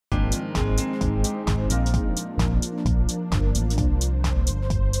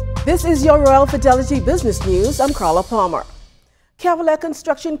This is your Royal Fidelity Business News. I'm Carla Palmer. Cavalier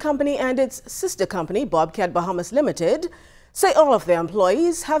Construction Company and its sister company, Bobcat Bahamas Limited, say all of their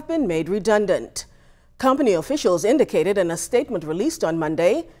employees have been made redundant. Company officials indicated in a statement released on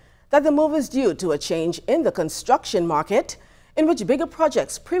Monday that the move is due to a change in the construction market, in which bigger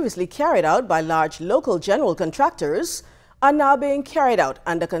projects previously carried out by large local general contractors are now being carried out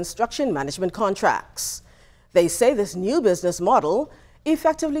under construction management contracts. They say this new business model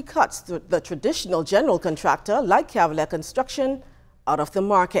effectively cuts the traditional general contractor like Cavalier Construction out of the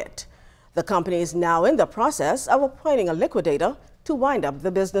market. The company is now in the process of appointing a liquidator to wind up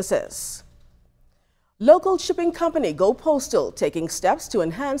the businesses. Local shipping company Go Postal taking steps to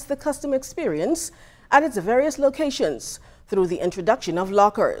enhance the customer experience at its various locations through the introduction of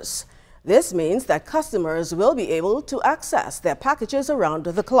lockers. This means that customers will be able to access their packages around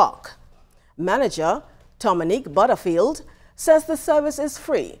the clock. Manager Dominique Butterfield says the service is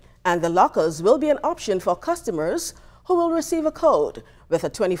free and the lockers will be an option for customers who will receive a code with a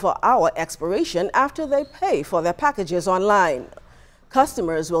 24-hour expiration after they pay for their packages online.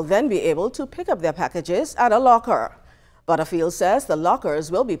 Customers will then be able to pick up their packages at a locker. Butterfield says the lockers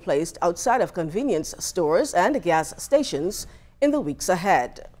will be placed outside of convenience stores and gas stations in the weeks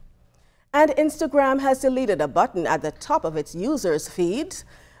ahead. And Instagram has deleted a button at the top of its users' feeds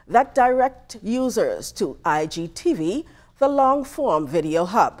that direct users to IGTV, the long-form video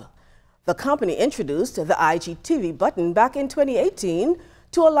hub. The company introduced the IGTV button back in 2018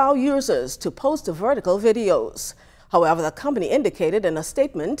 to allow users to post vertical videos. However, the company indicated in a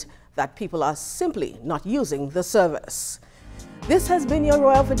statement that people are simply not using the service. This has been your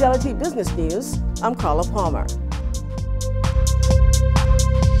Royal Fidelity Business News. I'm Carla Palmer.